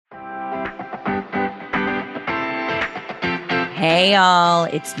Hey all,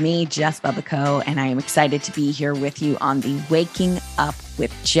 it's me, Jess Bubico, and I am excited to be here with you on the Waking Up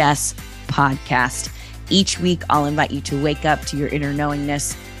with Jess podcast. Each week, I'll invite you to wake up to your inner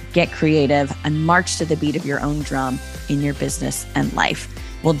knowingness, get creative, and march to the beat of your own drum in your business and life.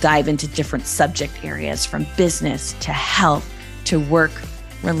 We'll dive into different subject areas from business to health to work,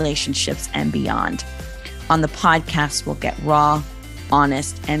 relationships, and beyond. On the podcast, we'll get raw,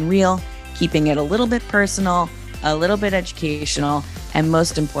 honest, and real, keeping it a little bit personal, a little bit educational, and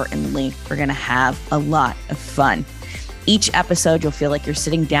most importantly, we're going to have a lot of fun. Each episode, you'll feel like you're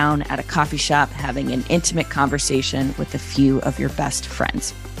sitting down at a coffee shop having an intimate conversation with a few of your best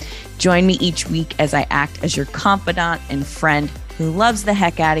friends. Join me each week as I act as your confidant and friend who loves the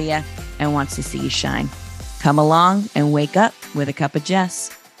heck out of you and wants to see you shine. Come along and wake up with a cup of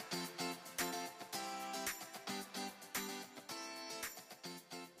Jess.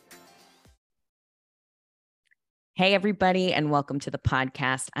 Hey, everybody, and welcome to the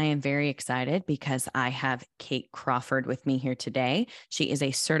podcast. I am very excited because I have Kate Crawford with me here today. She is a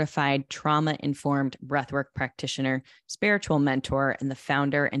certified trauma-informed breathwork practitioner, spiritual mentor, and the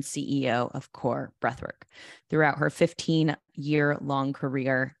founder and CEO of Core Breathwork. Throughout her 15-year-long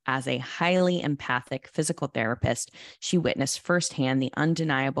career as a highly empathic physical therapist, she witnessed firsthand the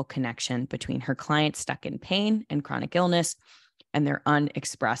undeniable connection between her clients stuck in pain and chronic illness and their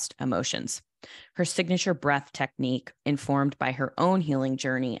unexpressed emotions. Her signature breath technique, informed by her own healing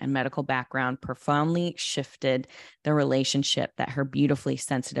journey and medical background, profoundly shifted the relationship that her beautifully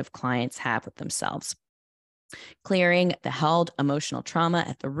sensitive clients have with themselves, clearing the held emotional trauma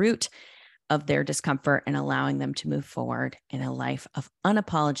at the root of their discomfort and allowing them to move forward in a life of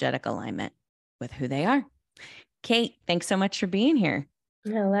unapologetic alignment with who they are. Kate, thanks so much for being here.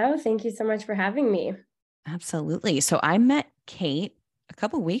 Hello. Thank you so much for having me. Absolutely. So I met Kate a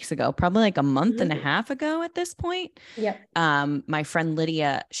couple of weeks ago, probably like a month and a half ago at this point. Yep. My friend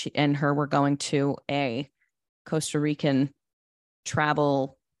Lydia, she and her were going to a Costa Rican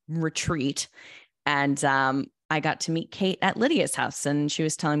travel retreat. And I got to meet Kate at Lydia's house, and she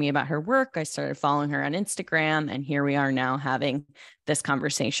was telling me about her work. I started following her on Instagram, and here we are now having this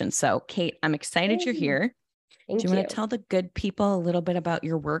conversation. So Kate, I'm excited you're here. Thank you. Want to tell the good people a little bit about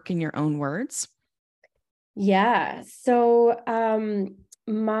your work in your own words? Yeah. So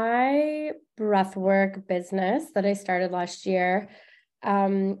my breathwork business that I started last year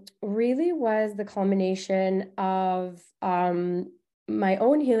really was the culmination of my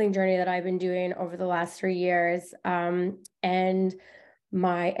own healing journey that I've been doing over the last 3 years and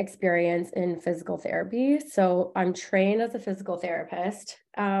my experience in physical therapy. So I'm trained as a physical therapist.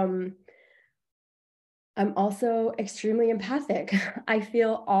 I'm also extremely empathic. I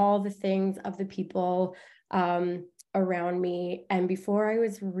feel all the things of the people around me. And before I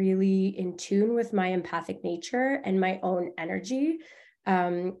was really in tune with my empathic nature and my own energy,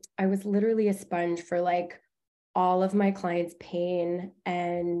 I was literally a sponge for like all of my clients' pain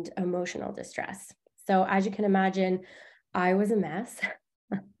and emotional distress. So as you can imagine, I was a mess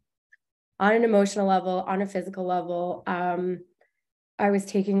on an emotional level, on a physical level. I was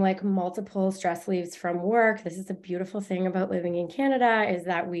taking like multiple stress leaves from work. This is a beautiful thing about living in Canada, is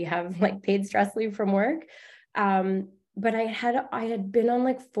that we have like paid stress leave from work. But I had been on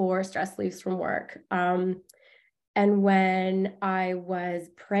like 4 stress leaves from work. And when I was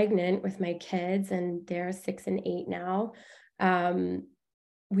pregnant with my kids, and they're 6 and 8 now,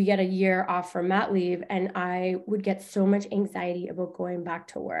 we get a year off from mat leave, and I would get so much anxiety about going back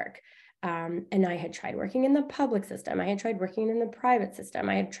to work. And I had tried working in the public system. I had tried working in the private system.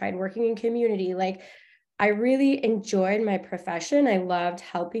 I had tried working in community. Like, I really enjoyed my profession. I loved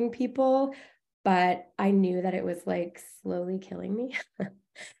helping people, but I knew that it was like slowly killing me.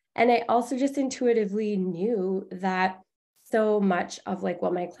 And I also just intuitively knew that so much of like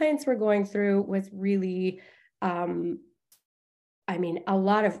what my clients were going through was really, a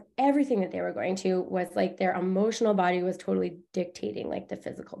lot of everything that they were going to was like their emotional body was totally dictating like the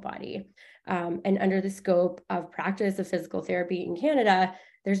physical body. And under the scope of practice of physical therapy in Canada,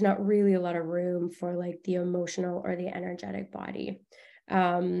 there's not really a lot of room for like the emotional or the energetic body.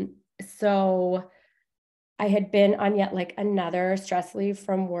 So I had been on yet like another stress leave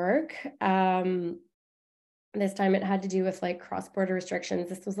from work. This time it had to do with like cross-border restrictions.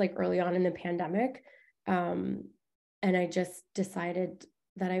 This was like early on in the pandemic. And I just decided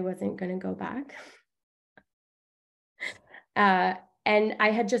that I wasn't going to go back. And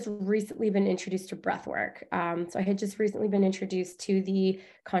I had just recently been introduced to breath work. So I had just recently been introduced to the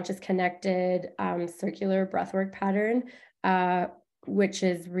conscious connected circular breathwork pattern, which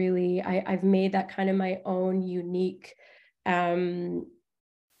is really, I've made that kind of my own unique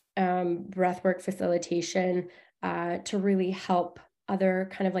breathwork facilitation to really help other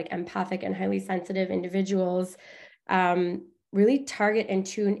kind of like empathic and highly sensitive individuals really target and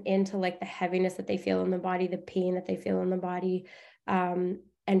tune into like the heaviness that they feel in the body, the pain that they feel in the body,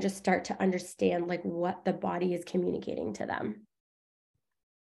 and just start to understand like what the body is communicating to them.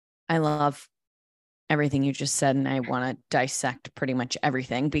 I love everything you just said, and I want to dissect pretty much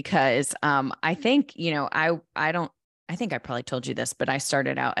everything because I think, I think I probably told you this, but I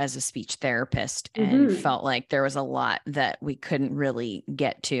started out as a speech therapist and felt like there was a lot that we couldn't really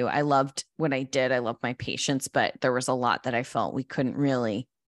get to. I loved what I did. I loved my patients, but there was a lot that I felt we couldn't really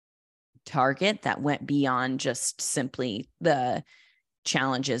target that went beyond just simply the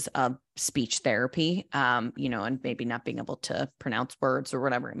challenges of speech therapy, and maybe not being able to pronounce words or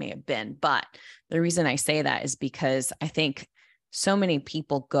whatever it may have been. But the reason I say that is because I think so many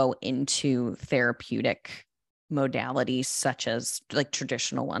people go into therapeutic modalities, such as like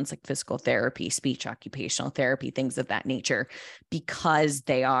traditional ones like physical therapy, speech, occupational therapy, things of that nature, because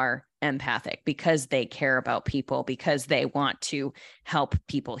they are empathic, because they care about people, because they want to help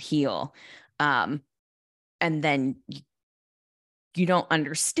people heal. And then you don't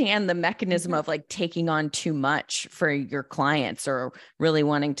understand the mechanism of like taking on too much for your clients or really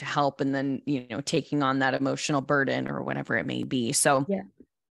wanting to help and then, taking on that emotional burden or whatever it may be. So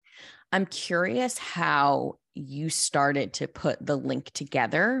I'm curious how you started to put the link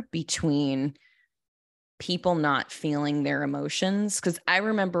together between people not feeling their emotions. Cause I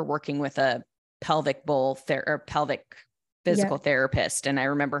remember working with a pelvic physical therapist. And I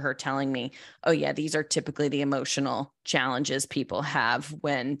remember her telling me, oh yeah, these are typically the emotional challenges people have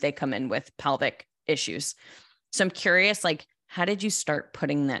when they come in with pelvic issues. So I'm curious, like, how did you start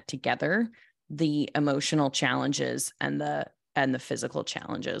putting that together, the emotional challenges and the physical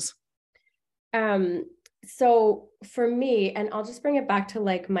challenges? So for me, and I'll just bring it back to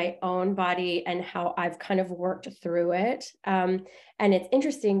like my own body and how I've kind of worked through it. And it's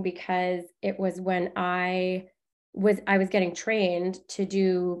interesting because it was when I was getting trained to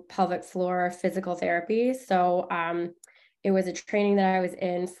do pelvic floor physical therapy. So it was a training that I was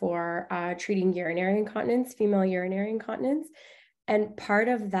in for treating urinary incontinence, female urinary incontinence. And part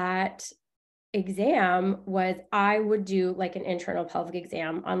of that exam was I would do like an internal pelvic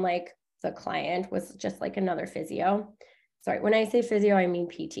exam on like the client was just like another physio. Sorry, when I say physio, I mean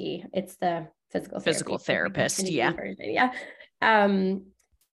PT. It's the physical therapist. Yeah. Version, yeah.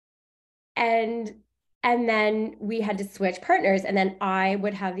 And then we had to switch partners, and then I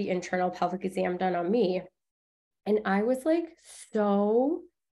would have the internal pelvic exam done on me. And I was like so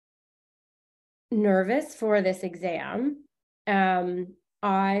nervous for this exam.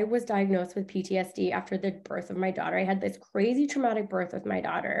 I was diagnosed with PTSD after the birth of my daughter. I had this crazy traumatic birth with my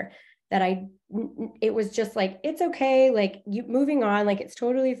daughter that it was just like, it's okay. Like you moving on, like it's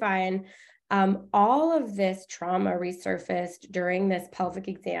totally fine. All of this trauma resurfaced during this pelvic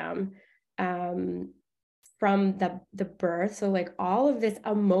exam, from the birth. So like all of this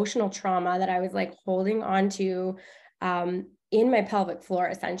emotional trauma that I was like holding on to, in my pelvic floor,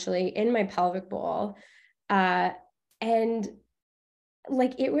 essentially in my pelvic bowl. And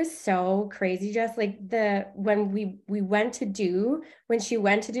like it was so crazy, just like when she went to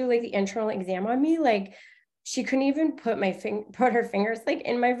do like the internal exam on me, like she couldn't even put her fingers like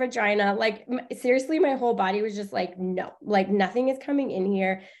in my vagina. Like seriously, my whole body was just like, no, like nothing is coming in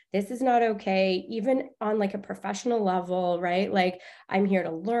here. This is not okay. Even on like a professional level, right? Like I'm here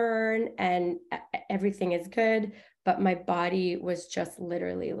to learn and everything is good. But my body was just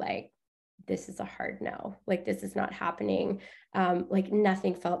literally like, this is a hard no. Like this is not happening. Like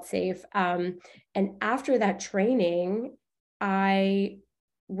nothing felt safe. And after that training, I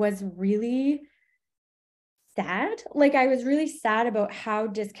was really sad. Like I was really sad about how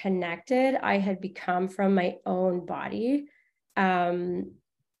disconnected I had become from my own body.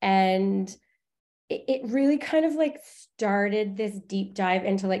 And it really kind of like started this deep dive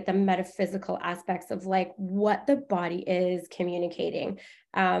into like the metaphysical aspects of like what the body is communicating.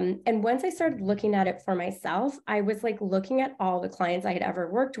 And once I started looking at it for myself, I was like looking at all the clients I had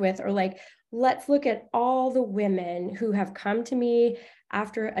ever worked with, or like, let's look at all the women who have come to me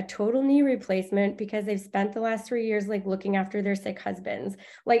after a total knee replacement because they've spent the last 3 years like looking after their sick husbands.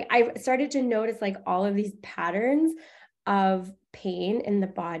 Like I started to notice like all of these patterns of pain in the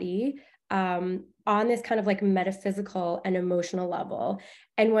body, on this kind of like metaphysical and emotional level.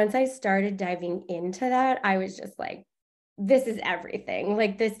 And once I started diving into that, I was just like, this is everything.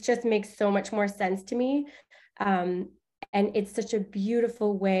 Like this just makes so much more sense to me. And it's such a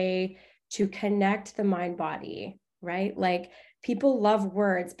beautiful way to connect the mind body, right? Like people love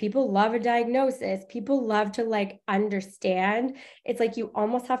words, people love a diagnosis, people love to like understand. It's like you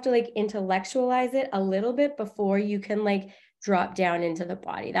almost have to like intellectualize it a little bit before you can like drop down into the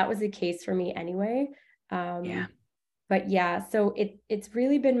body. That was the case for me anyway. Yeah. But yeah, so it's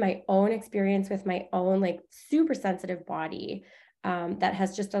really been my own experience with my own like super sensitive body, that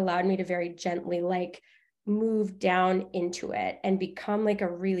has just allowed me to very gently like move down into it and become like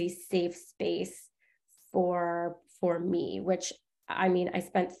a really safe space for me, which I mean, I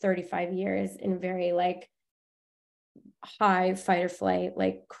spent 35 years in very like high fight or flight,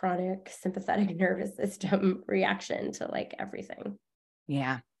 like chronic sympathetic nervous system reaction to like everything.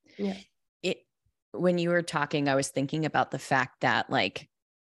 Yeah. Yeah. When you were talking, I was thinking about the fact that like,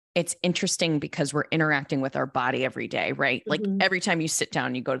 it's interesting because we're interacting with our body every day, right? Like Mm-hmm. every time you sit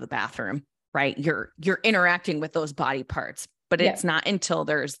down, you go to the bathroom, right? You're interacting with those body parts, but Yeah. it's not until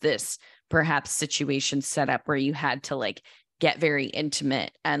there's this perhaps situation set up where you had to like get very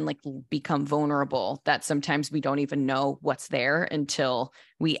intimate and like become vulnerable that sometimes we don't even know what's there until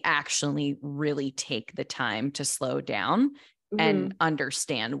we actually really take the time to slow down Mm-hmm. and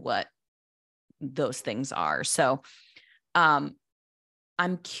understand what those things are. So, um,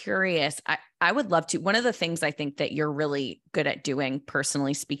 I'm curious. I would love to. One of the things I think that you're really good at doing,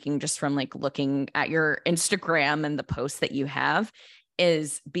 personally speaking, just from like looking at your Instagram and the posts that you have,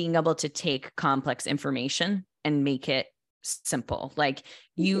 is being able to take complex information and make it simple. Like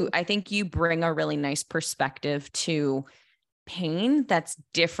I think you bring a really nice perspective to pain that's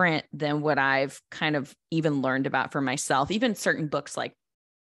different than what I've kind of even learned about for myself. Even certain books like,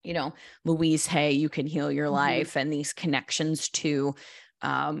 Louise Hay, You Can Heal Your Mm-hmm. Life, and these connections to,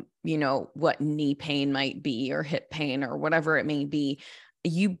 what knee pain might be or hip pain or whatever it may be.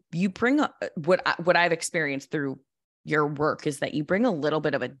 You bring up what I've experienced through your work is that you bring a little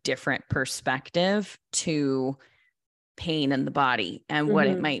bit of a different perspective to pain in the body and what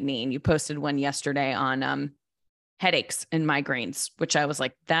it Mm-hmm. might mean. You posted one yesterday on headaches and migraines, which I was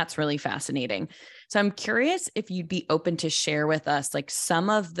like, that's really fascinating. So I'm curious if you'd be open to share with us like some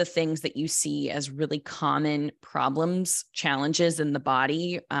of the things that you see as really common problems, challenges in the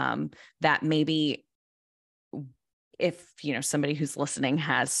body, that maybe if, somebody who's listening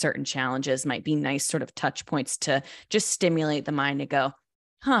has certain challenges might be nice sort of touch points to just stimulate the mind to go,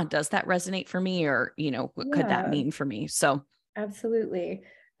 does that resonate for me? Or, what could that Yeah, mean for me? So absolutely.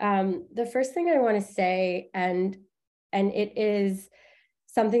 The first thing I want to say, and it is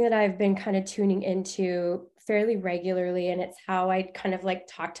something that I've been kind of tuning into fairly regularly, and it's how I kind of like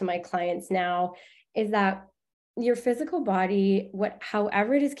talk to my clients now, is that your physical body,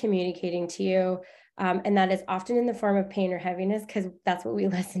 however it is communicating to you, and that is often in the form of pain or heaviness, because that's what we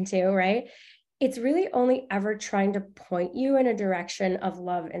listen to, right? It's really only ever trying to point you in a direction of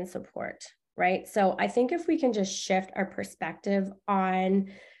love and support, right? So I think if we can just shift our perspective on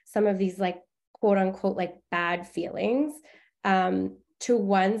some of these like quote unquote like bad feelings, to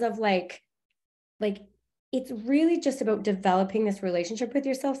ones of like it's really just about developing this relationship with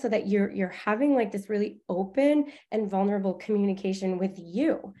yourself so that you're having like this really open and vulnerable communication with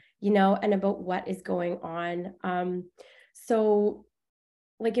you, and about what is going on. So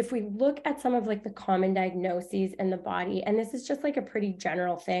like if we look at some of like the common diagnoses in the body, and this is just like a pretty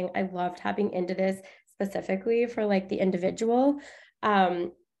general thing, I love tapping into this specifically for like the individual.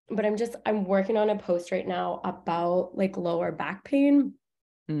 But I'm working on a post right now about like lower back pain.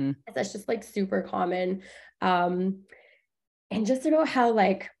 That's just like super common. And just about how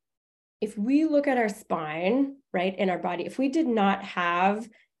like if we look at our spine, right, in our body, if we did not have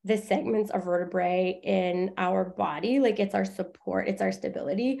the segments of vertebrae in our body, like it's our support, it's our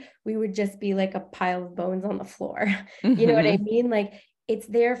stability, we would just be like a pile of bones on the floor. You know what I mean? Like it's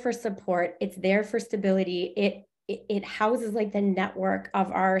there for support, it's there for stability. It houses like the network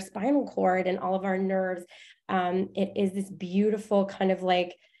of our spinal cord and all of our nerves. It is this beautiful kind of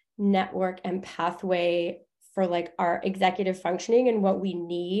like network and pathway for like our executive functioning and what we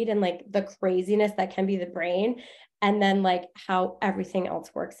need and like the craziness that can be the brain, and then like how everything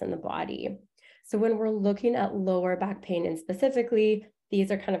else works in the body. So when we're looking at lower back pain, and specifically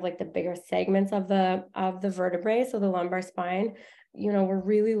these are kind of like the bigger segments of the vertebrae, so the lumbar spine, we're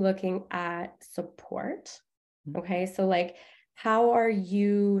really looking at support. Okay, so like how are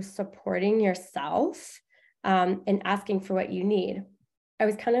you supporting yourself, and asking for what you need? I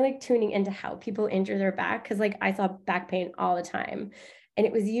was kind of like tuning into how people injure their back, because like I saw back pain all the time. And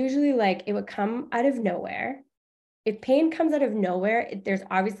it was usually like it would come out of nowhere. If pain comes out of nowhere, there's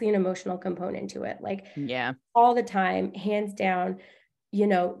obviously an emotional component to it. Like Yeah. all the time, hands down,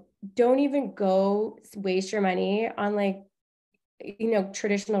 don't even go waste your money on like,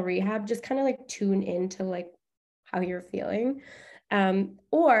 traditional rehab. Just kind of like tune into like how you're feeling.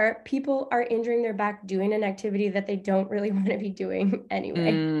 Or people are injuring their back doing an activity that they don't really want to be doing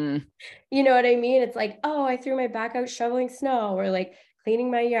anyway. Mm, You know what I mean? It's like, oh, I threw my back out shoveling snow or like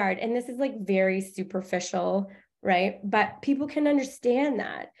cleaning my yard. And this is like very superficial, right? But people can understand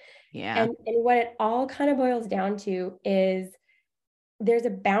that. yeah. And what it all kind of boils down to is there's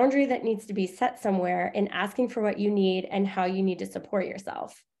a boundary that needs to be set somewhere in asking for what you need and how you need to support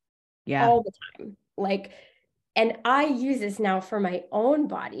yourself Yeah. all the time. Like, and I use this now for my own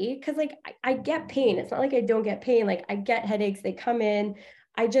body because like I get pain. It's not like I don't get pain. Like I get headaches, they come in.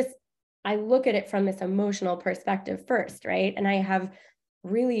 I just I look at it from this emotional perspective first, right? And I have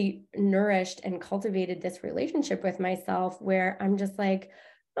really nourished and cultivated this relationship with myself where I'm just like,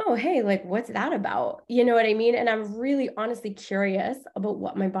 oh, hey, like what's that about? You know what I mean? And I'm really honestly curious about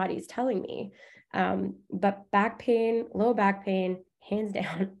what my body is telling me. But back pain, low back pain, hands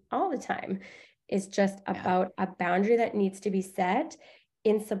down, all the time is just Yeah. about a boundary that needs to be set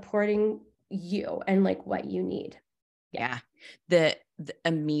in supporting you and like what you need. Yeah. Yeah. The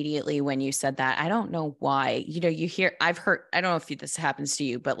immediately when you said that, I don't know why, you hear, I've heard, I don't know if this happens to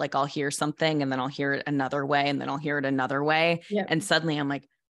you, but like I'll hear something and then I'll hear it another way and then I'll hear it another way. Yeah. And suddenly I'm like,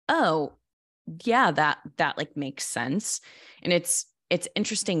 oh yeah, that like makes sense. And it's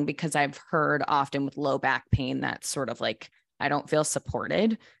interesting because I've heard often with low back pain, that's sort of like, I don't feel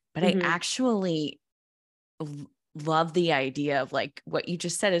supported, but I Mm-hmm. actually love the idea of like what you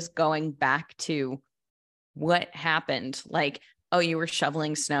just said is going back to what happened. Like, oh, you were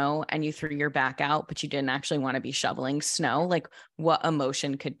shoveling snow and you threw your back out, but you didn't actually want to be shoveling snow. Like, what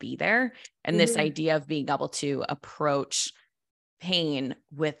emotion could be there? And this Mm-hmm. idea of being able to approach pain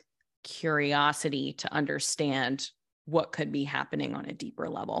with curiosity to understand what could be happening on a deeper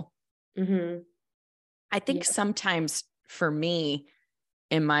level. Mm-hmm. I Yeah. think sometimes for me,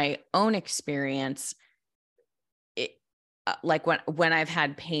 in my own experience, it, like when I've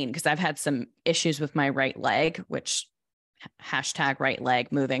had pain, because I've had some issues with my right leg, which hashtag right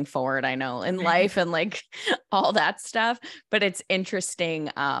leg moving forward, I know in life and like all that stuff. But it's interesting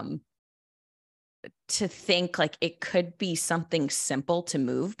to think like it could be something simple to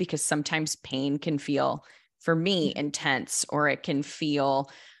move, because sometimes pain can feel, for me, intense, or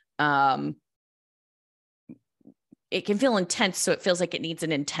um it can feel intense. So it feels like it needs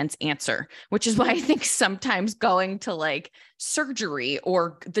an intense answer, which is why Yeah. I think sometimes going to like surgery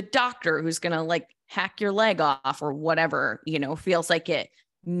or the doctor who's going to like hack your leg off or whatever, feels like it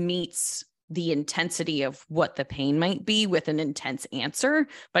meets the intensity of what the pain might be with an intense answer.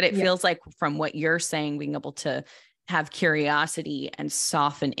 But it Yeah. feels like from what you're saying, being able to have curiosity and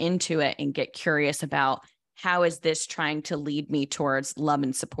soften into it and get curious about, how is this trying to lead me towards love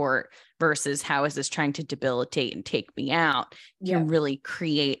and support versus how is this trying to debilitate and take me out, Yeah. can really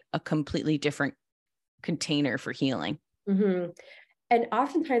create a completely different container for healing. Mm-hmm. And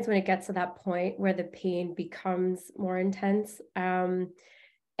oftentimes when it gets to that point where the pain becomes more intense, and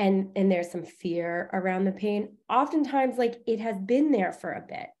there's some fear around the pain, oftentimes like it has been there for a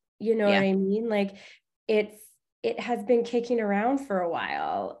bit. You know what Yeah. I mean? Like it's it has been kicking around for a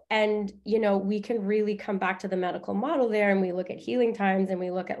while. And we can really come back to the medical model there, and we look at healing times, and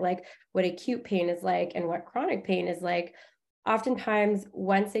we look at like what acute pain is like and what chronic pain is like. Oftentimes,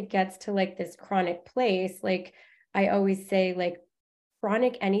 once it gets to like this chronic place, like I always say, like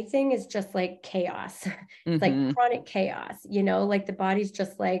chronic anything is just like chaos. It's like Mm-hmm. chronic chaos, like the body's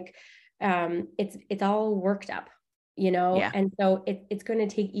just like it's all worked up, Yeah. and so it's going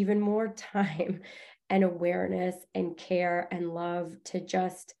to take even more time and awareness and care and love to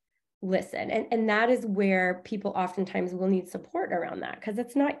just listen. And that is where people oftentimes will need support around that, because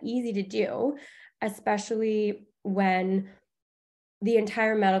it's not easy to do, especially when the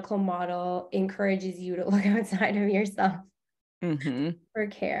entire medical model encourages you to look outside of yourself Mm-hmm. for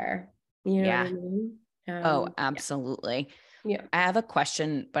care. You know what I Yeah. mean? Oh, Yeah. absolutely. Yeah. I have a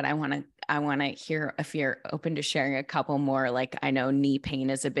question, but I want to hear if you're open to sharing a couple more. Like, I know knee pain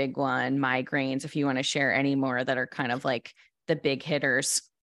is a big one, migraines, if you want to share any more that are kind of like the big hitters.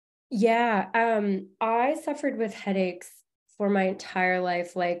 Yeah. I suffered with headaches for my entire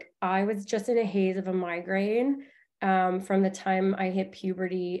life. Like I was just in a haze of a migraine from the time I hit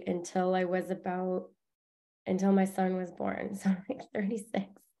puberty until my son was born. So like 36.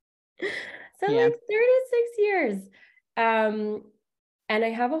 So Yeah. like 36 years. Um, and I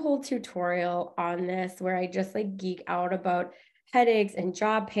have a whole tutorial on this where I just like geek out about headaches and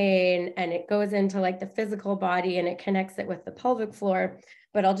jaw pain, and it goes into like the physical body and it connects it with the pelvic floor.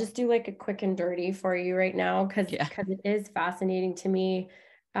 But I'll just do like a quick and dirty for you right now because Yeah. it is fascinating to me.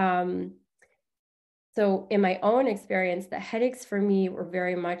 Um, So in my own experience, the headaches for me were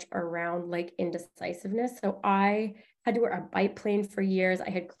very much around like indecisiveness. So I had to wear a biplane for years. I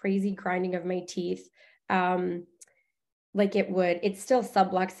had crazy grinding of my teeth. Um, it's still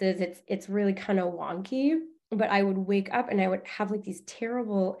subluxes. It's really kind of wonky, but I would wake up and I would have like these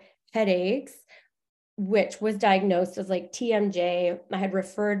terrible headaches, which was diagnosed as like TMJ. I had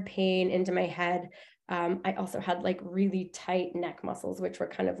referred pain into my head. I also had like really tight neck muscles, which were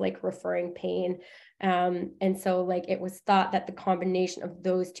kind of like referring pain. And so like it was thought that the combination of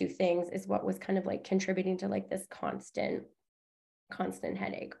those two things is what was kind of like contributing to like this constant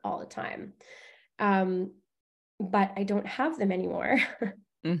headache all the time. But I don't have them anymore.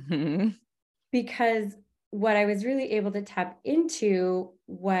 Mm-hmm. Because what I was really able to tap into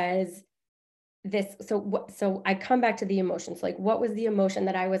was this. So I come back to the emotions. Like, what was the emotion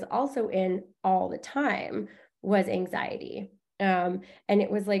that I was also in all the time was anxiety. And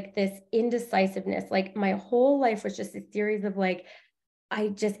it was like this indecisiveness. Like my whole life was just a series of like,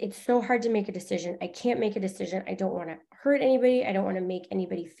 it's so hard to make a decision. I can't make a decision. I don't want to hurt anybody. I don't want to make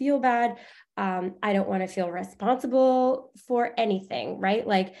anybody feel bad. I don't want to feel responsible for anything, right?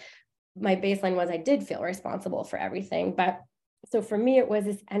 Like my baseline was I did feel responsible for everything. But so for me, it was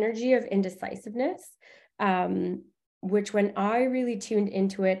this energy of indecisiveness, which when I really tuned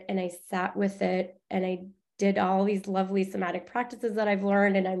into it and I sat with it and I did all these lovely somatic practices that I've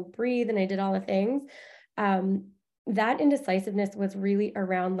learned and I breathe and I did all the things, that indecisiveness was really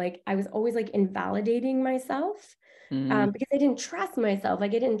around like I was always like invalidating myself because I didn't trust myself.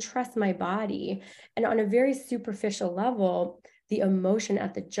 Like I didn't trust my body. And on a very superficial level, the emotion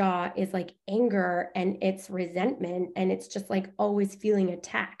at the jaw is like anger and it's resentment. And it's just like always feeling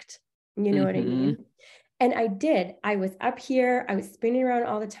attacked. You know what I mean? And I was up here, I was spinning around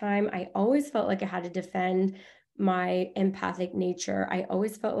all the time. I always felt like I had to defend my empathic nature. I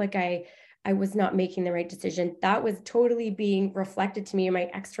always felt like I was not making the right decision. That was totally being reflected to me in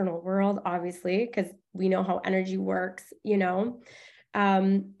my external world, obviously, because we know how energy works, you know?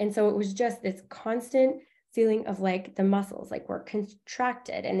 And so it was just this constant feeling of like the muscles like were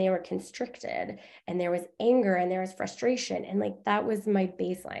contracted and they were constricted and there was anger and there was frustration. And like that was my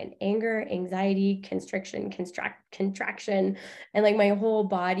baseline: anger, anxiety, constriction, contraction. And like my whole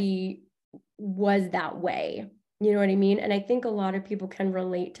body was that way. You know what I mean? And I think a lot of people can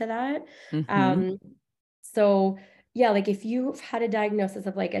relate to that. So yeah, like if you've had a diagnosis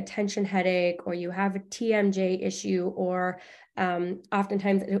of like a tension headache or you have a TMJ issue, or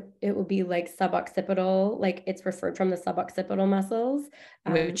oftentimes it will be like suboccipital, like it's referred from the suboccipital muscles,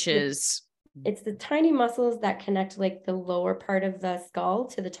 Which is it's the tiny muscles that connect like the lower part of the skull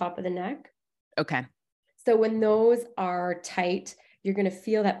to the top of the neck. okay. So when those are tight, you're going to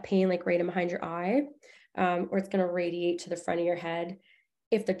feel that pain like right in behind your eye, or it's going to radiate to the front of your head.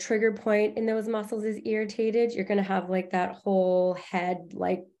 If the trigger point in those muscles is irritated, you're going to have like that whole head,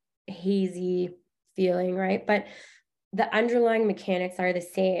 like hazy feeling, right? But the underlying mechanics are the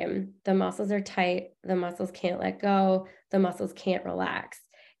same. The muscles are tight. The muscles can't let go. The muscles can't relax.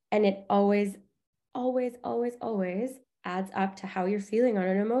 And it always, always, always, always adds up to how you're feeling on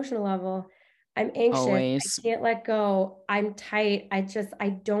an emotional level. I'm anxious. Always. I can't let go. I'm tight. I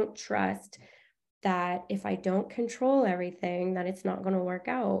don't trust that if I don't control everything, that it's not going to work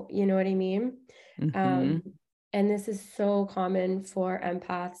out. You know what I mean? And this is so common for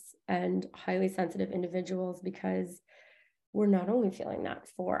empaths and highly sensitive individuals because we're not only feeling that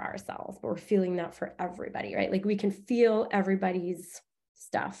for ourselves, but we're feeling that for everybody, right? Like we can feel everybody's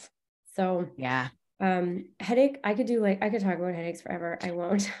stuff. So yeah. Headache, I could talk about headaches forever. I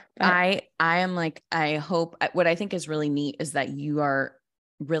won't. But I am like, I hope what I think is really neat is that you are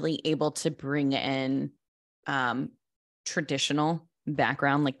really able to bring in traditional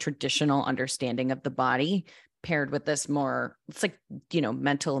background, like traditional understanding of the body paired with this more, it's like,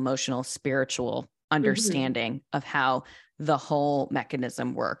 mental, emotional, spiritual understanding of how the whole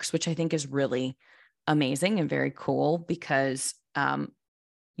mechanism works, which I think is really amazing and very cool because,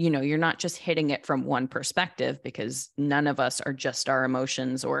 you're not just hitting it from one perspective, because none of us are just our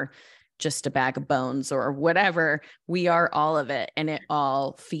emotions or just a bag of bones or whatever. We are all of it, and it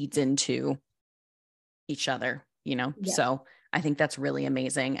all feeds into each other, Yeah. So I think that's really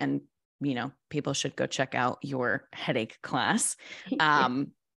amazing. And, people should go check out your headache class.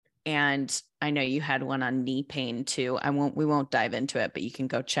 And I know you had one on knee pain too. We won't dive into it, but you can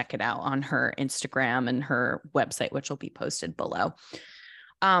go check it out on her Instagram and her website, which will be posted below.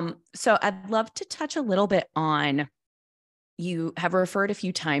 So I'd love to touch a little bit on, you have referred a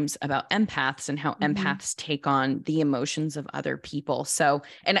few times about empaths and how empaths take on the emotions of other people. So,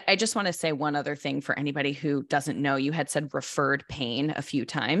 and I just want to say one other thing for anybody who doesn't know, you had said referred pain a few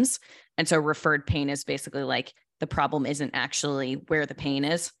times. And so referred pain is basically like the problem isn't actually where the pain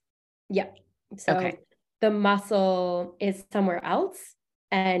is. Yeah. So the muscle is somewhere else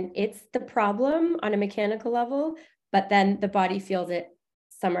and it's the problem on a mechanical level, but then the body feels it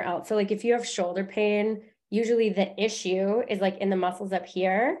somewhere else. So like if you have shoulder pain, usually the issue is like in the muscles up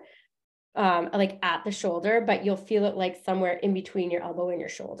here, like at the shoulder, but you'll feel it like somewhere in between your elbow and your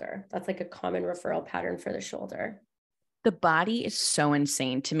shoulder. That's like a common referral pattern for the shoulder. The body is so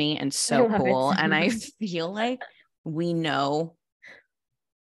insane to me and so cool. And I feel like we know,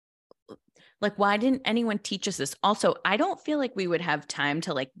 like, why didn't anyone teach us this? Also, I don't feel like we would have time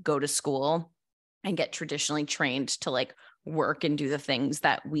to like go to school and get traditionally trained to like work and do the things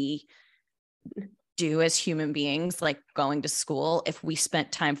that we do as human beings, like going to school, if we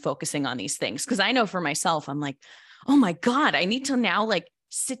spent time focusing on these things. Because I know for myself, I'm like, oh my God, I need to now like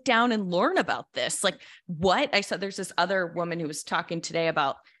sit down and learn about this. Like what I saw, there's this other woman who was talking today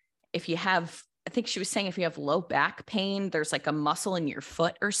about if you have, I think she was saying if you have low back pain, there's like a muscle in your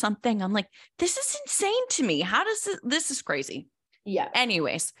foot or something. I'm like, this is insane to me. How does this is crazy. Yeah.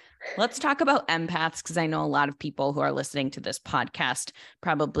 Anyways, let's talk about empaths, because I know a lot of people who are listening to this podcast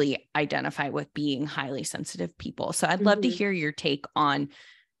probably identify with being highly sensitive people. So I'd love to hear your take on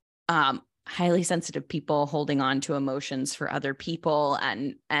highly sensitive people holding on to emotions for other people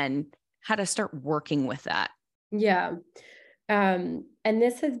and how to start working with that. Yeah. And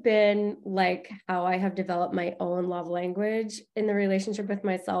this has been like how I have developed my own love language in the relationship with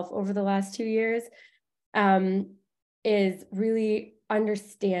myself over the last 2 years. Is really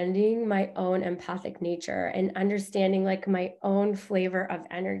understanding my own empathic nature and understanding like my own flavor of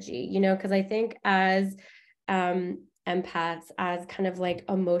energy, you know, because I think as empaths, as kind of like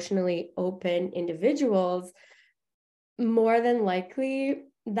emotionally open individuals, more than likely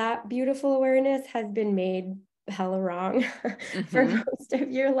that beautiful awareness has been made hella wrong for most of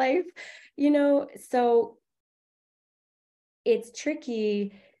your life, you know, so it's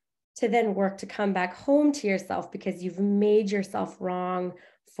tricky to then work to come back home to yourself because you've made yourself wrong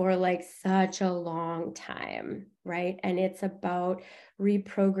for like such a long time, right? And it's about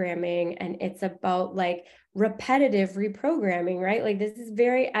reprogramming and it's about like repetitive reprogramming, right? Like this is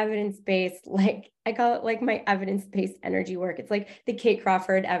very evidence-based, like I call it like my evidence-based energy work. It's like the Kate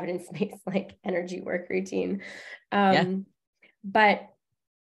Crawford evidence-based like energy work routine. But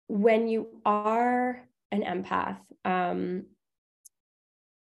when you are an empath,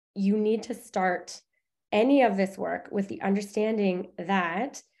 you need to start any of this work with the understanding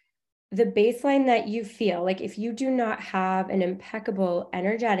that the baseline that you feel, like if you do not have an impeccable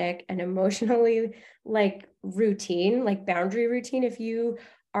energetic and emotionally like routine, like boundary routine, if you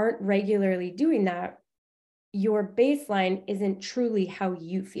aren't regularly doing that, your baseline isn't truly how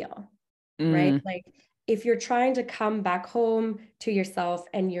you feel, right? Like if you're trying to come back home to yourself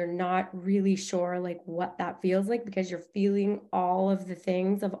and you're not really sure like what that feels like because you're feeling all of the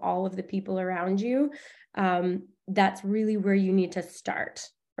things of all of the people around you, that's really where you need to start,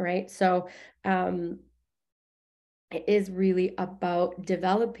 right? So it is really about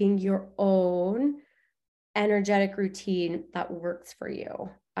developing your own energetic routine that works for you.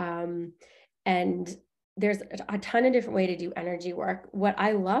 And there's a ton of different ways to do energy work. What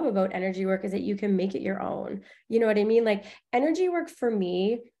I love about energy work is that you can make it your own. You know what I mean? Like energy work for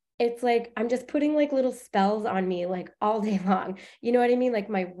me, it's like I'm just putting like little spells on me like all day long. You know what I mean? Like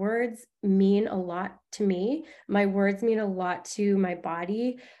my words mean a lot to me. My words mean a lot to my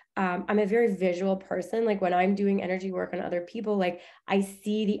body. I'm a very visual person. Like when I'm doing energy work on other people, like I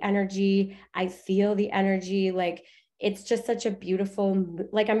see the energy, I feel the energy, like it's just such a beautiful,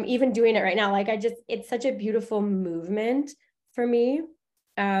 like I'm even doing it right now. Like it's such a beautiful movement for me.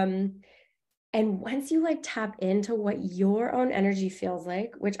 And once you like tap into what your own energy feels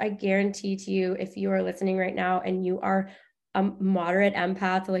like, which I guarantee to you, if you are listening right now and you are a moderate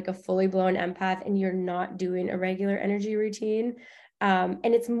empath, like a fully blown empath, and you're not doing a regular energy routine, and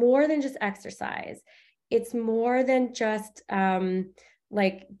it's more than just exercise. It's more than just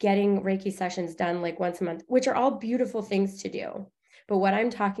like getting Reiki sessions done like once a month, which are all beautiful things to do. But what I'm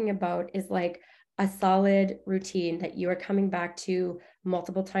talking about is like a solid routine that you are coming back to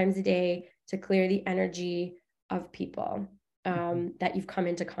multiple times a day to clear the energy of people that you've come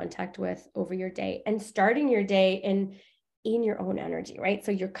into contact with over your day, and starting your day in your own energy, right?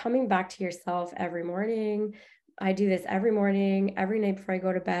 So you're coming back to yourself every morning. I do this every morning, every night before I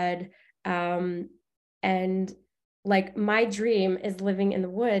go to bed. And like my dream is living in the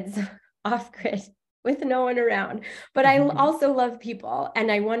woods off grid with no one around. But I also love people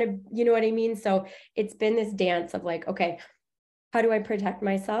and I want to, you know what I mean? So it's been this dance of like, okay, how do I protect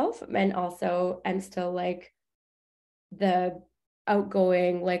myself? And also I'm still like the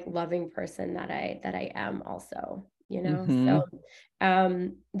outgoing, like loving person that I am also, you know?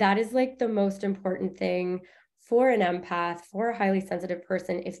 So that is like the most important thing for an empath, for a highly sensitive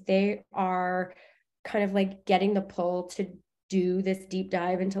person, if they are kind of like getting the pull to do this deep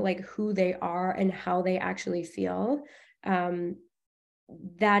dive into like who they are and how they actually feel.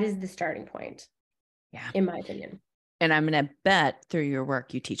 That is the starting point. Yeah. In my opinion. And I'm going to bet through your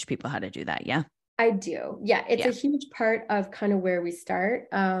work, you teach people how to do that. Yeah. I do. Yeah. It's a huge part of kind of where we start.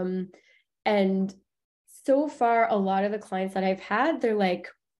 And so far, a lot of the clients that I've had, they're like,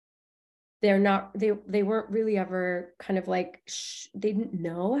 they weren't really ever kind of like, they didn't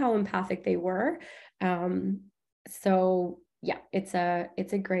know how empathic they were. So yeah, it's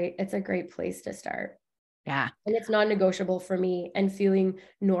a great place to start. Yeah. And it's non-negotiable for me and feeling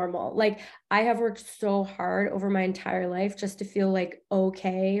normal. Like I have worked so hard over my entire life just to feel like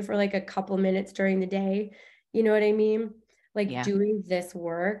okay for like a couple minutes during the day. You know what I mean? Like doing this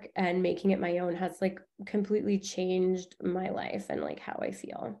work and making it my own has like completely changed my life and like how I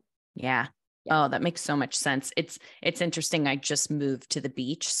feel. Yeah. Oh, that makes so much sense. It's interesting. I just moved to the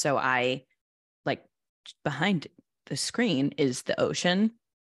beach. So I like behind the screen is the ocean.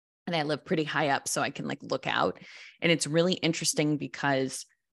 And I live pretty high up so I can like look out. And it's really interesting because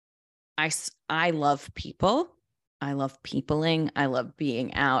I love people. I love peopling. I love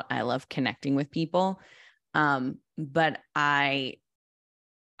being out. I love connecting with people. But I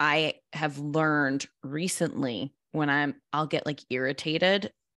have learned recently when I'll get like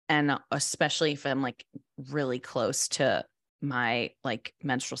irritated, and especially if I'm like really close to my like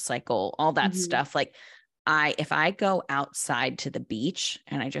menstrual cycle, all that stuff, like if I go outside to the beach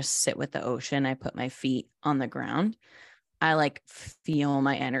and I just sit with the ocean, I put my feet on the ground, I like feel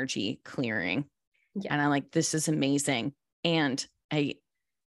my energy clearing. And I'm like, this is amazing. And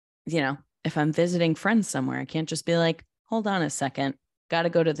if I'm visiting friends somewhere, I can't just be like, hold on a second, got to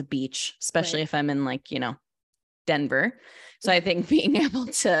go to the beach, especially if I'm in like, Denver. So I think being able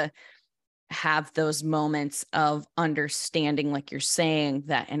to have those moments of understanding, like you're saying,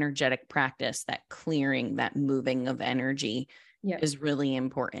 that energetic practice, that clearing, that moving of energy is really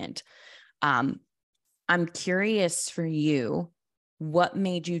important. I'm curious for you, what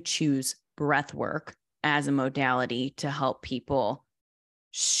made you choose breath work as a modality to help people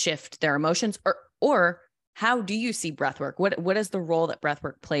shift their emotions, or how do you see breath work? What is the role that breath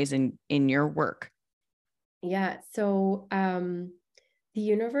work plays in your work? Yeah. So, the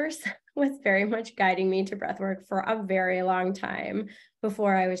universe was very much guiding me to breathwork for a very long time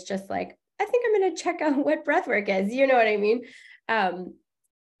before I was just like, I think I'm going to check out what breathwork is. You know what I mean?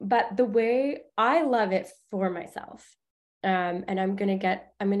 But the way I love it for myself, and I'm going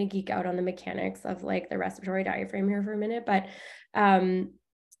to geek out on the mechanics of like the respiratory diaphragm here for a minute, but,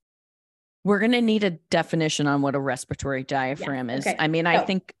 we're going to need a definition on what a respiratory diaphragm is. Okay. I mean, I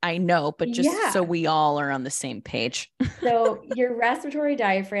think I know, but just so we all are on the same page. So your respiratory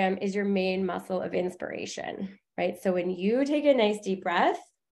diaphragm is your main muscle of inspiration, right? So when you take a nice deep breath,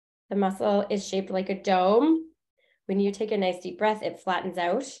 the muscle is shaped like a dome. When you take a nice deep breath, it flattens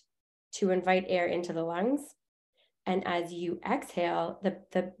out to invite air into the lungs. And as you exhale,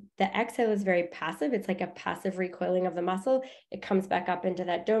 the exhale is very passive. It's like a passive recoiling of the muscle. It comes back up into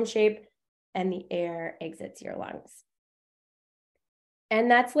that dome shape and the air exits your lungs. And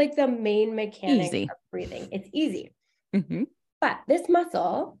that's like the main mechanic of breathing. It's easy. But this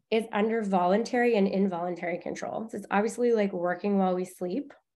muscle is under voluntary and involuntary control. So it's obviously like working while we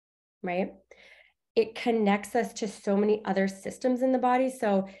sleep, right? It connects us to so many other systems in the body.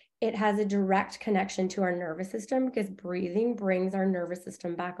 So it has a direct connection to our nervous system because breathing brings our nervous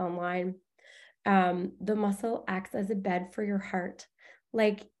system back online. The muscle acts as a bed for your heart.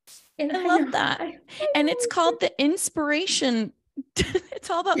 Like, I love that. And it's called the inspiration. It's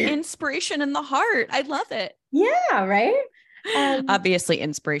all about inspiration in the heart. I love it. Yeah, right? Obviously,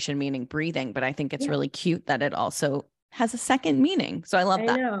 inspiration meaning breathing, but I think it's really cute that it also has a second meaning. So I love that.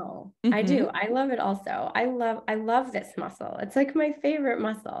 I know. I do. I love it also. I love this muscle. It's like my favorite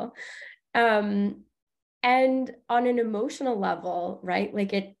muscle. And on an emotional level, right?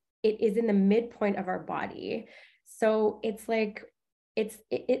 Like it is in the midpoint of our body. So it's like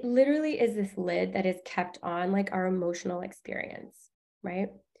it literally is this lid that is kept on like our emotional experience, right?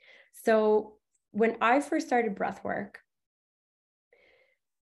 So when I first started breath work,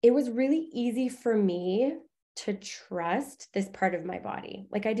 it was really easy for me to trust this part of my body.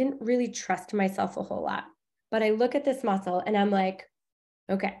 Like I didn't really trust myself a whole lot, but I look at this muscle and I'm like,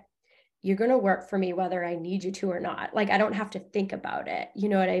 okay, you're going to work for me whether I need you to or not. Like, I don't have to think about it. You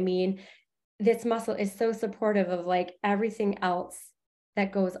know what I mean? This muscle is so supportive of like everything else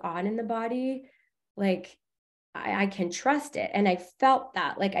that goes on in the body. Like, I can trust it. And I felt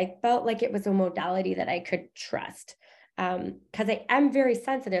that, like, I felt like it was a modality that I could trust. Because I am very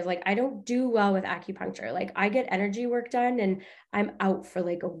sensitive. Like, I don't do well with acupuncture. Like, I get energy work done and I'm out for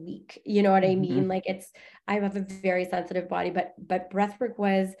like a week. You know what I Mm-hmm. mean? Like, I have a very sensitive body, but breath work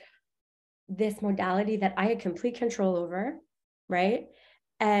was this modality that I had complete control over, right?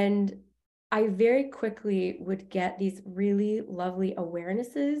 And I very quickly would get these really lovely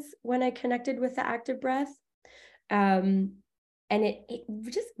awarenesses when I connected with the active breath. Um, and it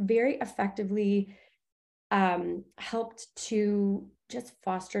just very effectively helped to just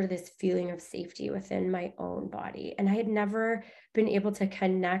foster this feeling of safety within my own body. And I had never been able to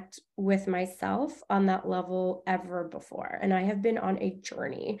connect with myself on that level ever before. And I have been on a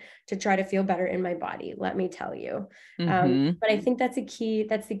journey to try to feel better in my body, let me tell you. Mm-hmm. But I think that's a key.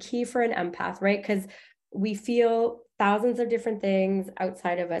 That's the key for an empath, right? Because we feel thousands of different things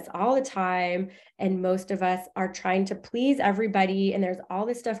outside of us all the time. And most of us are trying to please everybody. And there's all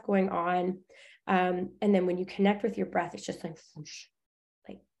this stuff going on. And then when you connect with your breath, it's just like, whoosh,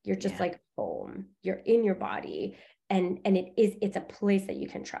 like you're just Yeah. like home, you're in your body. And it's a place that you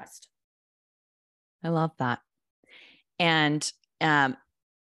can trust. I love that. And I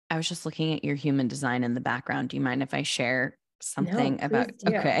was just looking at your human design in the background. Do you mind if I share No, something about, please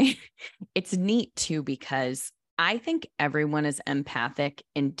do. okay. It's neat too, because I think everyone is empathic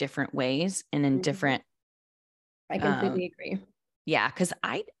in different ways and in Mhm. different, I um, completely agree. yeah, because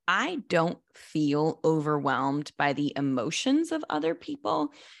I don't feel overwhelmed by the emotions of other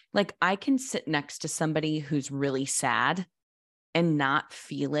people. Like I can sit next to somebody who's really sad and not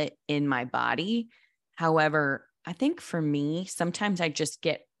feel it in my body. However, I think for me, sometimes I just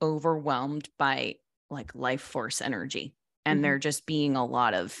get overwhelmed by like life force energy, and Mhm. there just being a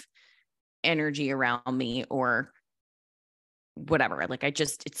lot of energy around me or whatever. Like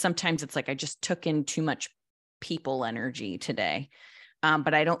sometimes it's like I just took in too much people energy today.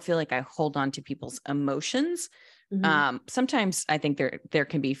 But I don't feel like I hold on to people's emotions. Mhm. Sometimes I think there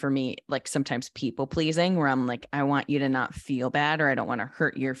can be for me, like sometimes people pleasing where I'm like, I want you to not feel bad, or I don't want to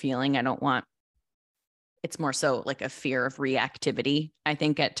hurt your feeling. It's more so like a fear of reactivity. I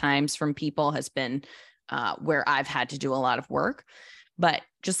think at times from people has been where I've had to do a lot of work. But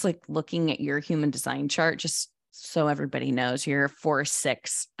just like looking at your human design chart, just so everybody knows, you're a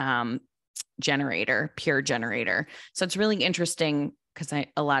 4-6 generator, pure generator. So it's really interesting because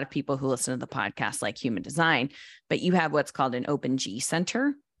a lot of people who listen to the podcast like human design, but you have what's called an open G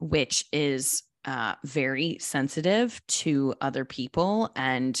center, which is very sensitive to other people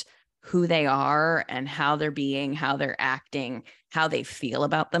and who they are and how they're being, how they're acting, how they feel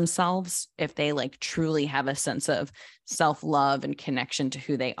about themselves. If they like truly have a sense of self-love and connection to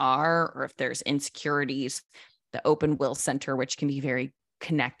who they are, or if there's insecurities, the open will center, which can be very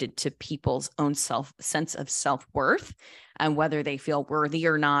connected to people's own sense of self-worth and whether they feel worthy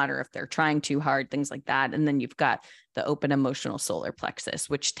or not, or if they're trying too hard, things like that. And then you've got the open emotional solar plexus,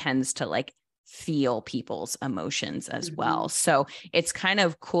 which tends to like feel people's emotions as well. Mhm. So it's kind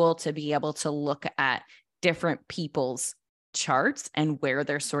of cool to be able to look at different people's charts and where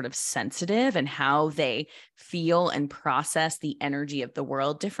they're sort of sensitive and how they feel and process the energy of the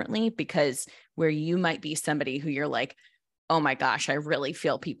world differently, because where you might be somebody who you're like, oh my gosh, I really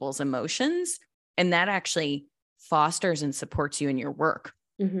feel people's emotions. And that actually fosters and supports you in your work.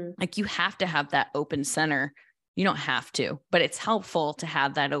 Mhm. Like you have to have that open center. You don't have to, but it's helpful to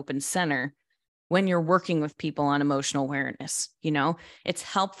have that open center when you're working with people on emotional awareness. It's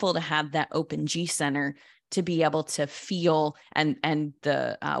helpful to have that open G center to be able to feel, and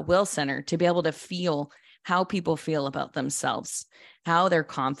the will center to be able to feel how people feel about themselves, how their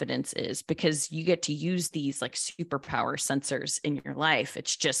confidence is, because you get to use these like superpower sensors in your life.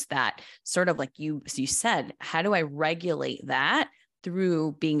 It's just that sort of like you said, how do I regulate that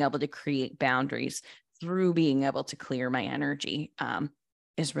through being able to create boundaries, through being able to clear my energy,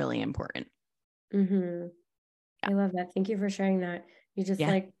 is really important. Mhm. Yeah. I love that. Thank you for sharing that. You just Yeah.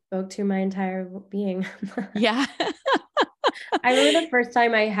 like spoke to my entire being. Yeah. I remember the first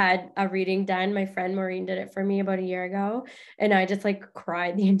time I had a reading done, my friend Maureen did it for me about a year ago, and I just like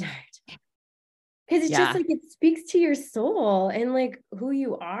cried the entire time. Because it's just Yeah, like it speaks to your soul and like who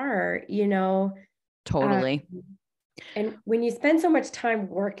you are, you know. Um, totally. and when you spend so much time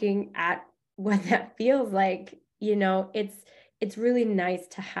working at what that feels like, it's really nice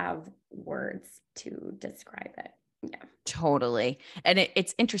to have words to describe it. Yeah. Totally. And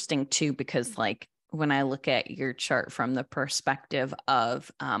it's interesting too, because like when I look at your chart from the perspective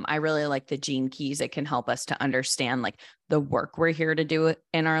of, I really like the gene keys. It can help us to understand like the work we're here to do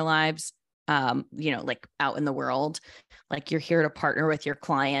in our lives, like out in the world. Like you're here to partner with your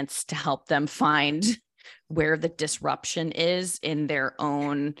clients to help them find where the disruption is in their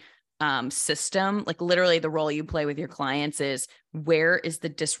own system. Like literally the role you play with your clients is, where is the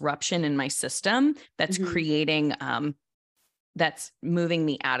disruption in my system that's creating, that's moving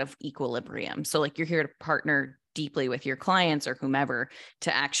me out of equilibrium. So like you're here to partner deeply with your clients or whomever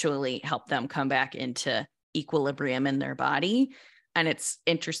to actually help them come back into equilibrium in their body. And it's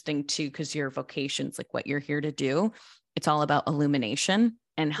interesting too, because your vocation's like what you're here to do. It's all about illumination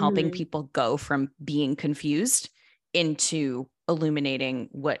and helping people go from being confused into illuminating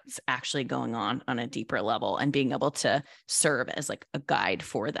what's actually going on a deeper level and being able to serve as like a guide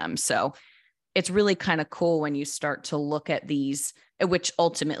for them. So it's really kind of cool when you start to look at these, which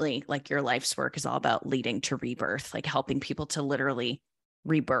ultimately like your life's work is all about leading to rebirth, like helping people to literally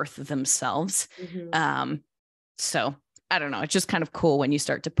rebirth themselves. So I don't know. It's just kind of cool when you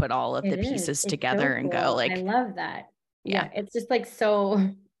start to put all of the pieces together and go like, I love that. Yeah. It's just like, so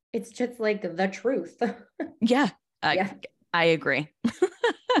it's just like the truth. Yeah. I agree.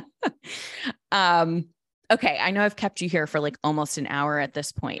 Okay. I know I've kept you here for like almost an hour at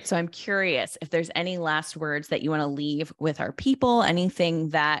this point. So I'm curious if there's any last words that you want to leave with our people, anything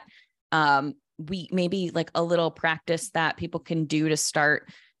that, we maybe like a little practice that people can do to start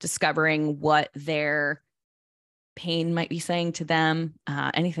discovering what their pain might be saying to them,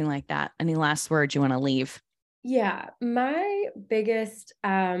 anything like that. Any last words you want to leave? Yeah. My biggest,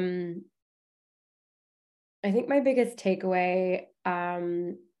 I think my biggest takeaway,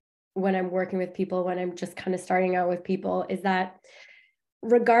 when I'm working with people, when I'm just kind of starting out with people, is that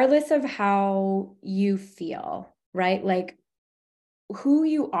regardless of how you feel, right? Like who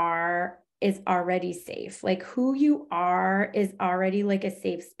you are is already safe. Like who you are is already like a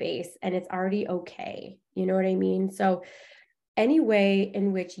safe space and it's already okay. You know what I mean? So any way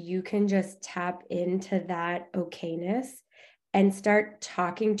in which you can just tap into that okayness and start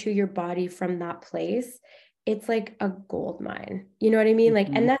talking to your body from that place, it's like a gold mine. You know what I mean? Like,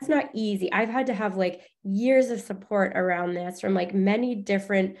 and that's not easy. I've had to have like years of support around this from like many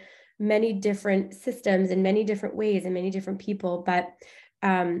different systems and many different ways and many different people. But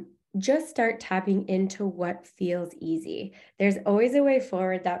just start tapping into what feels easy. There's always a way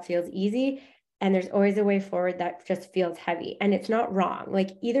forward that feels easy. And there's always a way forward that just feels heavy. And it's not wrong.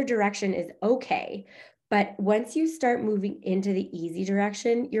 Like either direction is okay. But once you start moving into the easy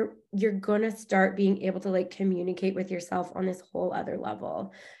direction, you're going to start being able to like communicate with yourself on this whole other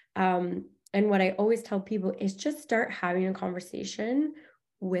level. And what I always tell people is just start having a conversation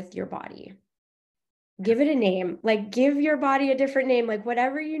with your body. Give it a name, like give your body a different name, like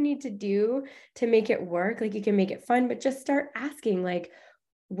whatever you need to do to make it work. Like you can make it fun, but just start asking like,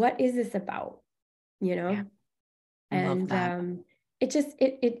 what is this about? You know? Yeah. And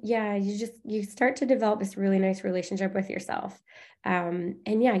you start to develop this really nice relationship with yourself. And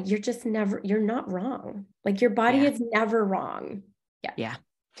yeah, you're not wrong. Like your body is never wrong.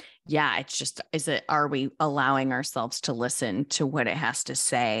 Yeah. It's just, are we allowing ourselves to listen to what it has to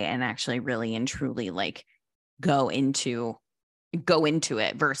say and actually really and truly like go into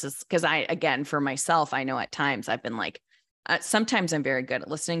it versus, because again, for myself, I know at times I've been like, sometimes I'm very good at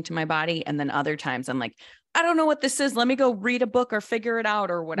listening to my body. And then other times I'm like, I don't know what this is. Let me go read a book or figure it out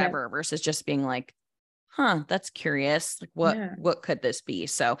or whatever, versus just being like, that's curious. Like what could this be?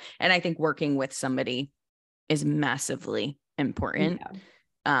 So, and I think working with somebody is massively important.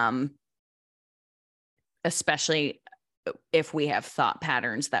 Especially if we have thought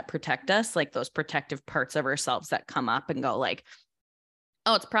patterns that protect us, like those protective parts of ourselves that come up and go like,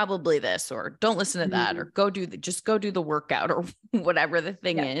 oh, it's probably this, or don't listen to that, or just go do the workout or whatever the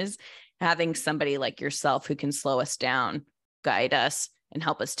thing is. Having somebody like yourself who can slow us down, guide us, and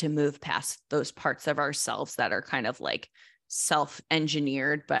help us to move past those parts of ourselves that are kind of like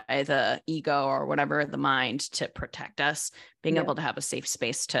self-engineered by the ego or whatever, the mind, to protect us, being able to have a safe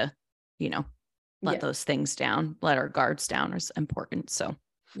space to, let those things down, let our guards down is important. So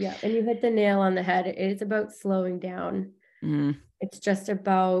and you hit the nail on the head. It is about slowing down. It's just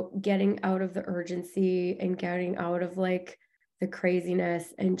about getting out of the urgency and getting out of like the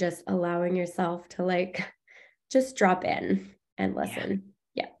craziness and just allowing yourself to like just drop in and listen.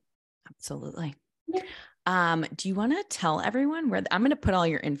 Absolutely. Do you want to tell everyone where I'm going to put all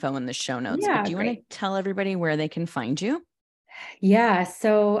your info in the show notes, but do you want to tell everybody where they can find you?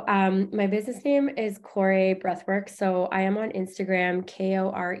 So my business name is Kore Breathwork. So I am on Instagram,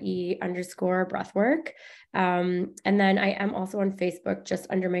 KORE_breathwork. And then I am also on Facebook just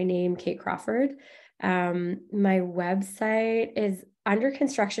under my name, Kate Crawford. My website is under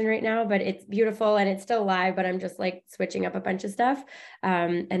construction right now, but it's beautiful and it's still live, but I'm just like switching up a bunch of stuff.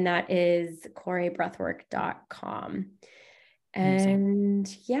 And that is corebreathwork.com.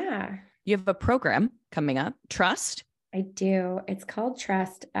 And yeah. You have a program coming up, Trust? I do. It's called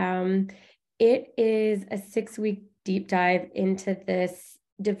Trust. It is a 6-week deep dive into this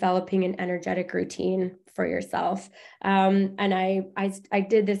developing an energetic routine for yourself. And I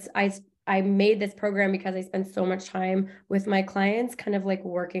did this. I made this program because I spend so much time with my clients, kind of like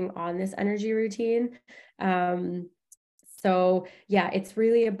working on this energy routine. So yeah, it's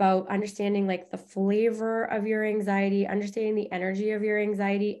really about understanding like the flavor of your anxiety, understanding the energy of your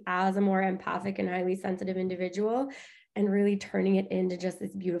anxiety as a more empathic and highly sensitive individual, and really turning it into just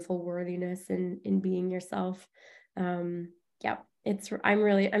this beautiful worthiness in being yourself. Yeah,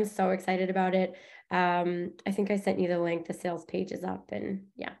 I'm so excited about it. I think I sent you the link. The sales page is up, and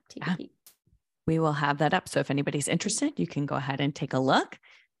yeah, take a peek. We will have that up. So if anybody's interested, you can go ahead and take a look.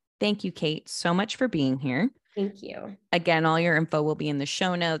 Thank you, Kate, so much for being here. Thank you. Again, all your info will be in the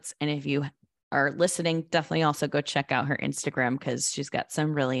show notes. And if you are listening, definitely also go check out her Instagram because she's got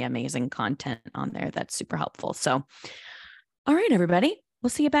some really amazing content on there that's super helpful. So, all right, everybody, we'll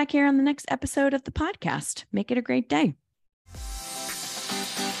see you back here on the next episode of the podcast. Make it a great day.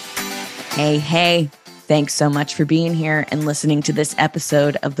 Hey, thanks so much for being here and listening to this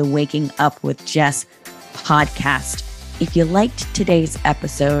episode of the Waking Up with Jess podcast. If you liked today's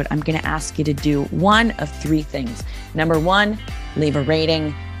episode, I'm going to ask you to do one of 3 things. Number 1, leave a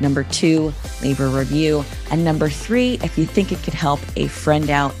rating. Number 2, leave a review. And number 3, if you think it could help a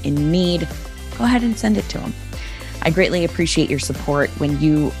friend out in need, go ahead and send it to them. I greatly appreciate your support when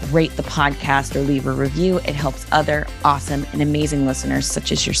you rate the podcast or leave a review. It helps other awesome and amazing listeners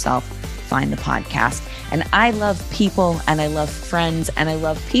such as yourself find the podcast. And I love people and I love friends and I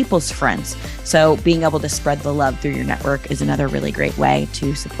love people's friends. So being able to spread the love through your network is another really great way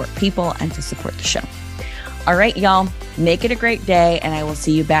to support people and to support the show. All right, y'all, make it a great day. And I will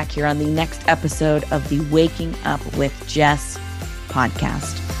see you back here on the next episode of the Waking Up with Jess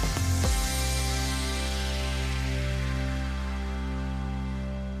podcast.